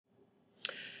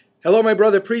Hello, my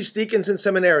brother priests, deacons, and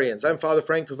seminarians. I'm Father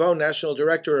Frank Pavone, National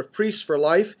Director of Priests for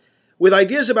Life, with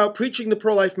ideas about preaching the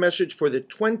pro-life message for the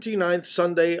 29th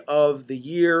Sunday of the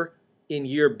year in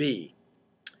Year B.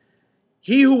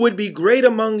 He who would be great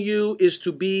among you is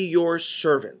to be your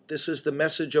servant. This is the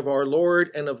message of our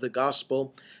Lord and of the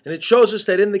gospel, and it shows us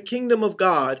that in the kingdom of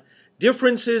God,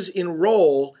 differences in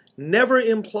role never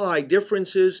imply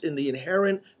differences in the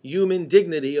inherent human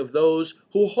dignity of those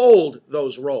who hold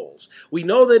those roles. We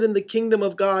know that in the kingdom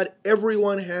of God,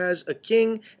 everyone has a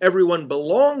king, everyone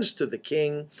belongs to the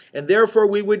king, and therefore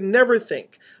we would never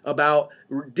think about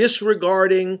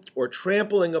disregarding or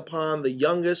trampling upon the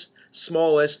youngest,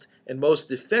 smallest, and most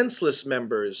defenseless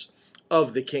members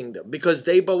of the kingdom, because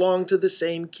they belong to the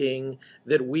same king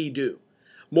that we do.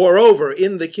 Moreover,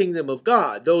 in the kingdom of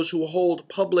God, those who hold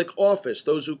public office,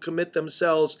 those who commit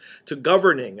themselves to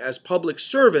governing as public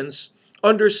servants,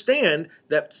 understand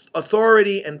that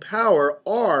authority and power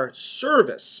are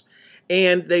service.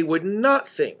 And they would not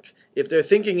think, if they're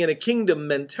thinking in a kingdom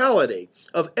mentality,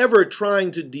 of ever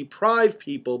trying to deprive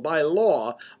people by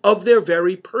law of their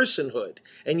very personhood.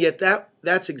 And yet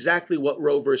that's exactly what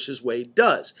Roe versus Wade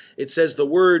does. It says the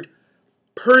word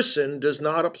person does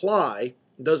not apply,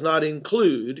 does not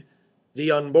include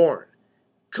the unborn.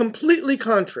 Completely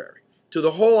contrary to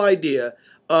the whole idea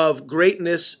of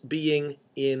greatness being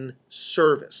in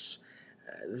service.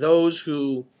 Those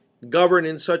who govern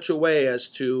in such a way as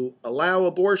to allow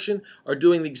abortion are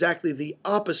doing exactly the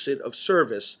opposite of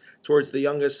service towards the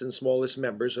youngest and smallest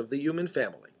members of the human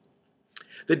family.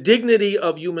 The dignity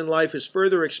of human life is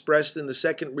further expressed in the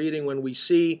second reading when we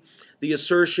see the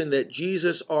assertion that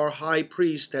Jesus, our high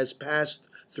priest, has passed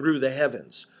through the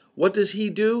heavens. What does he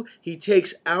do? He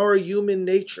takes our human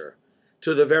nature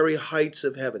to the very heights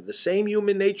of heaven. The same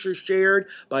human nature shared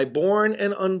by born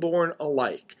and unborn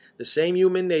alike. The same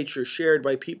human nature shared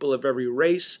by people of every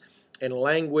race and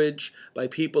language, by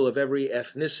people of every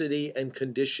ethnicity and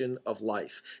condition of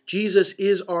life. Jesus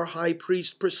is our high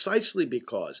priest precisely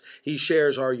because he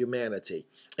shares our humanity.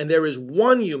 And there is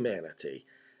one humanity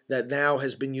that now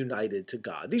has been united to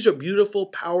God. These are beautiful,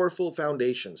 powerful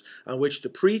foundations on which to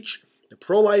preach the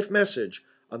pro-life message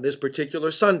on this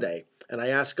particular Sunday, and I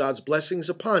ask God's blessings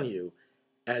upon you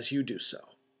as you do so.